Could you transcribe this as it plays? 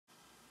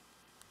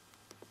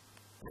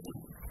We're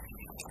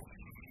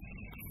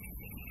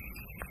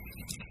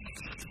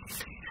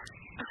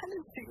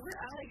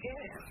out of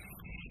gas.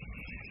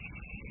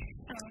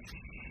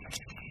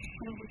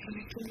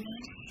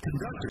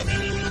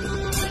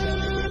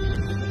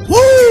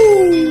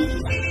 Woo!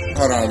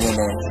 Hold on,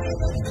 no.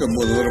 Come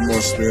with a little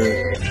more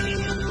spirit. A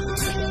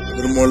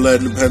little more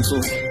lead in the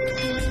pencil.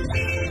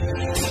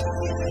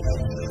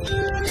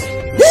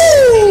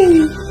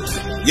 Woo!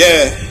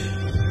 Yeah.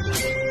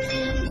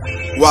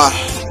 Why?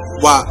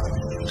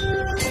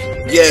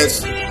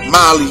 Yes,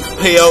 Molly,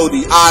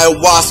 peyote,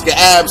 ayahuasca,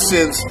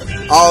 absinthe,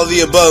 all of the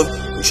above.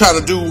 I'm trying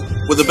to do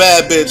with a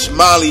bad bitch.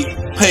 Molly,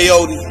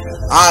 peyote,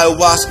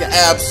 ayahuasca,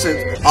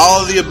 absinthe,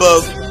 all of the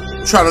above.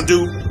 I'm trying to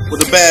do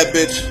with a bad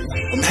bitch.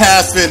 I'm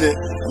half in it.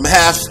 I'm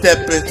half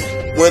stepping.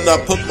 When I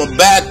put my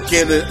back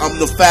in it, I'm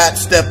the fat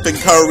stepping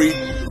curry.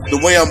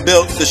 The way I'm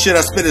built, the shit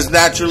I spit is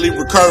naturally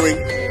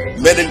recurring.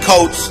 Men in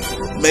coats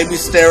made me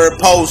stare at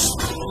posts.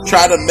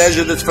 Try to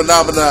measure this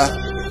phenomena.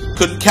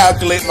 Couldn't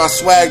calculate my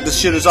swag, the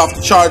shit is off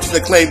the charts. They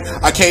claim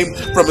I came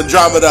from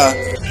Andromeda.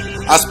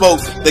 I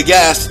spoke, they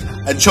gasped,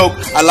 and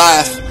choked, I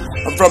laughed.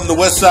 I'm from the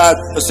west side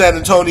of San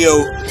Antonio.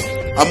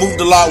 I moved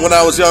a lot when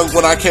I was young.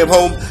 When I came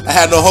home, I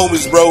had no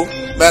homies, bro.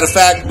 Matter of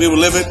fact, we were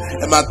living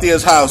at my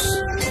Thea's house.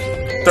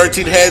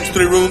 13 heads,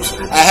 3 rooms.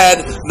 I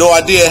had no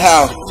idea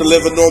how to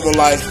live a normal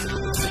life.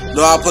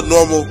 No, I put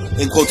normal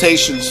in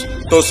quotations.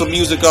 Throw some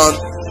music on,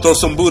 throw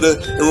some Buddha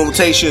in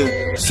rotation.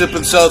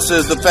 Sipping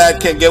seltzers, the fat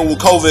can't get with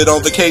COVID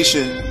on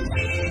vacation.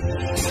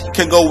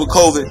 Can go with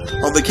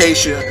COVID on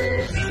vacation.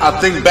 I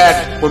think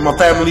back when my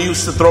family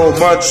used to throw a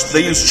munch.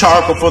 They used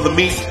charcoal for the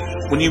meat.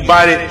 When you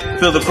bite it,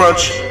 feel the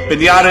crunch.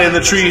 Pinata in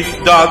the tree,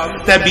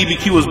 dog, that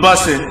BBQ was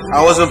busting.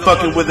 I wasn't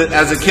fucking with it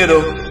as a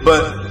kiddo,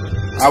 but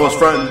I was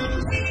frontin',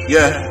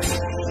 yeah.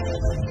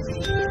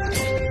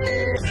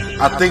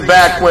 I think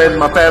back when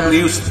my family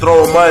used to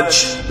throw a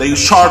munch. They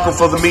used charcoal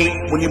for the meat.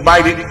 When you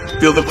bite it,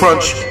 feel the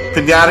crunch.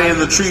 Pinata in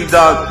the tree,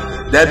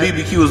 dog, that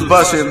BBQ was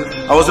busting.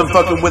 I wasn't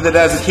fucking with it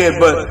as a kid,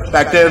 but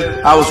back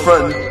then, I was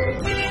frontin'.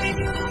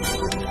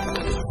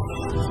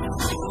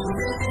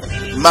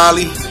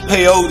 Molly,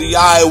 peyote,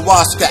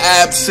 ayahuasca,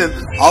 absinthe,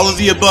 all of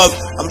the above.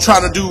 I'm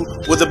trying to do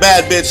with a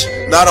bad bitch,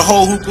 not a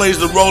hoe who plays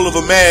the role of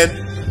a man.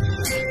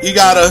 You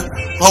gotta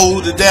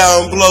hold it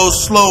down, blow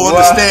slow,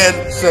 understand.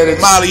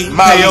 Molly,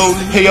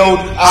 peyote,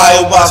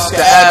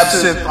 ayahuasca,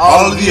 absinthe,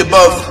 all of the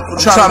above. I'm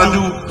trying to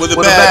do with a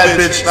bad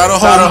bitch, not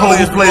a hoe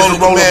who plays the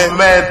role of a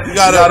man. You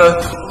gotta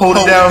hold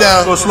it down,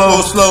 go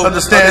slow,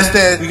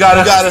 understand. You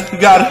gotta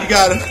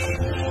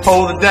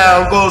hold it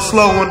down, go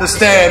slow,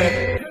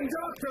 understand.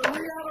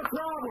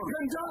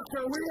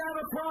 Conductor, we have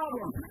a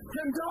problem.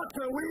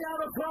 Conductor, we have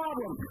a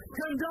problem.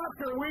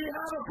 Conductor, we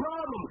have a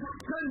problem.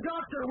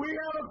 Conductor, we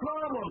have a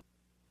problem.